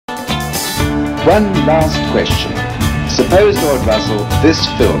One last question. Suppose, Lord Russell, this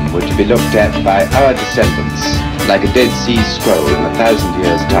film were to be looked at by our descendants, like a Dead Sea Scroll in 1,000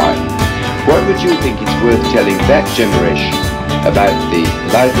 years' time. What would you think is worth telling that generation about the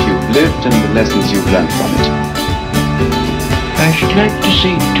life you've lived and the lessons you've learned from it? I should like to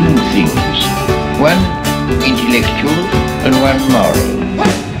say two things. One intellectual and one moral.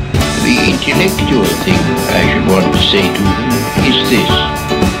 The intellectual thing I should want to say to them is this.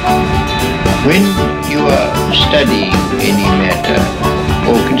 When you are studying any matter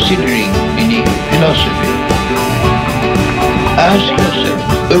or considering any philosophy, ask yourself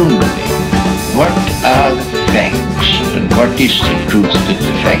only what are the facts and what is the truth that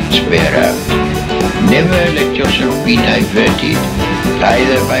the facts bear out. Never let yourself be diverted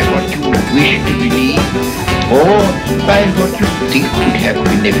either by what you wish to believe or by what you think would have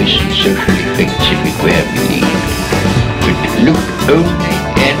beneficent social effects if it were believed. But look only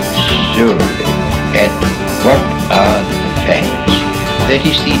and solely at what are the facts. That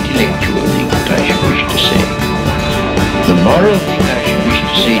is the intellectual thing that I should wish to say. The moral thing I should wish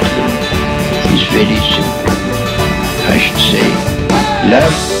to say to them is very simple. I should say,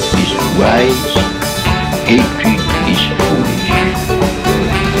 love is wise, hatred is foolish.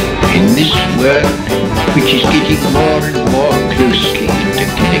 In this world, which is getting more and more closely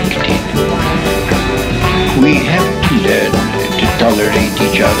interconnected, we have to learn to tolerate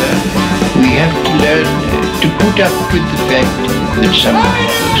each other. We have to learn to put up with the fact that some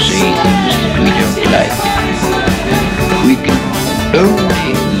people say things that we don't like. We can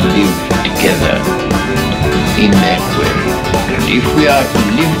only live together in that way. And if we are to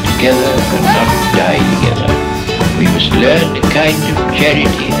live together and not die together, we must learn a kind of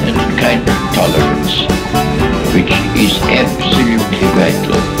charity and a kind of tolerance, which is absolutely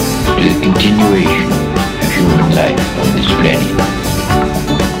vital to the continuation of human life on this planet.